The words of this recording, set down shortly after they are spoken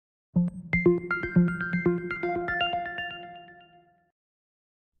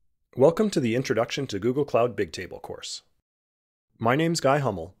Welcome to the Introduction to Google Cloud Bigtable course. My name's Guy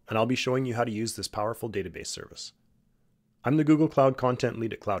Hummel, and I'll be showing you how to use this powerful database service. I'm the Google Cloud Content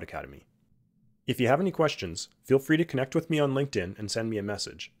Lead at Cloud Academy. If you have any questions, feel free to connect with me on LinkedIn and send me a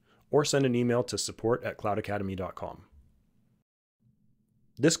message, or send an email to support@cloudacademy.com.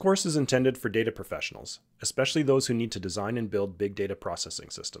 This course is intended for data professionals, especially those who need to design and build big data processing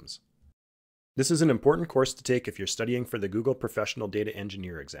systems. This is an important course to take if you're studying for the Google Professional Data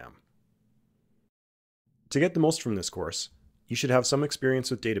Engineer exam. To get the most from this course, you should have some experience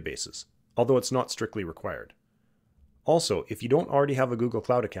with databases, although it's not strictly required. Also, if you don't already have a Google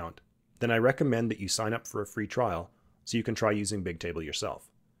Cloud account, then I recommend that you sign up for a free trial so you can try using Bigtable yourself.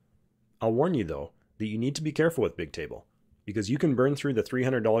 I'll warn you though that you need to be careful with Bigtable, because you can burn through the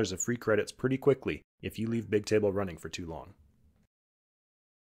 $300 of free credits pretty quickly if you leave Bigtable running for too long.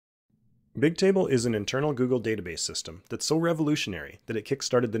 Bigtable is an internal Google database system that's so revolutionary that it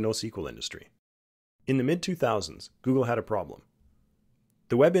kickstarted the NoSQL industry. In the mid-2000s, Google had a problem.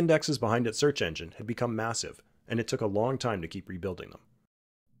 The web indexes behind its search engine had become massive, and it took a long time to keep rebuilding them.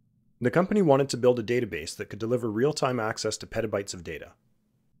 The company wanted to build a database that could deliver real-time access to petabytes of data.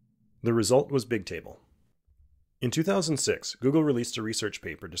 The result was Bigtable. In 2006, Google released a research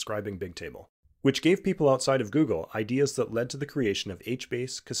paper describing Bigtable, which gave people outside of Google ideas that led to the creation of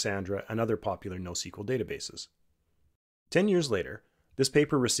HBase, Cassandra, and other popular NoSQL databases. 10 years later, this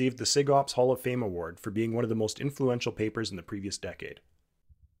paper received the SIGOPS Hall of Fame Award for being one of the most influential papers in the previous decade.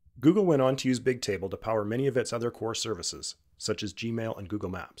 Google went on to use Bigtable to power many of its other core services, such as Gmail and Google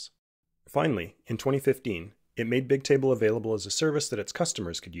Maps. Finally, in 2015, it made Bigtable available as a service that its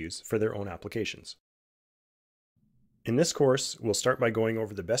customers could use for their own applications. In this course, we'll start by going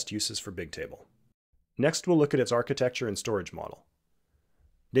over the best uses for Bigtable. Next, we'll look at its architecture and storage model.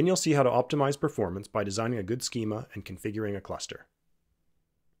 Then you'll see how to optimize performance by designing a good schema and configuring a cluster.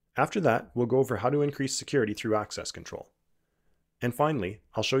 After that, we'll go over how to increase security through access control. And finally,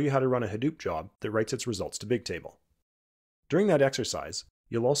 I'll show you how to run a Hadoop job that writes its results to Bigtable. During that exercise,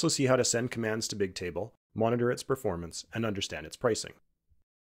 you'll also see how to send commands to Bigtable, monitor its performance, and understand its pricing.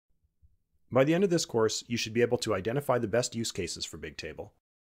 By the end of this course, you should be able to identify the best use cases for Bigtable,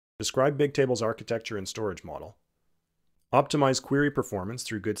 describe Bigtable's architecture and storage model, optimize query performance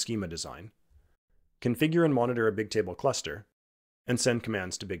through good schema design, configure and monitor a Bigtable cluster, and send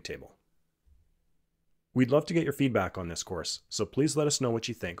commands to Bigtable. We'd love to get your feedback on this course, so please let us know what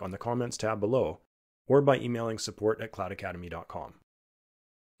you think on the comments tab below or by emailing support@cloudacademy.com.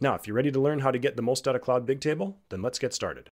 Now, if you're ready to learn how to get the most out of Cloud Bigtable, then let's get started.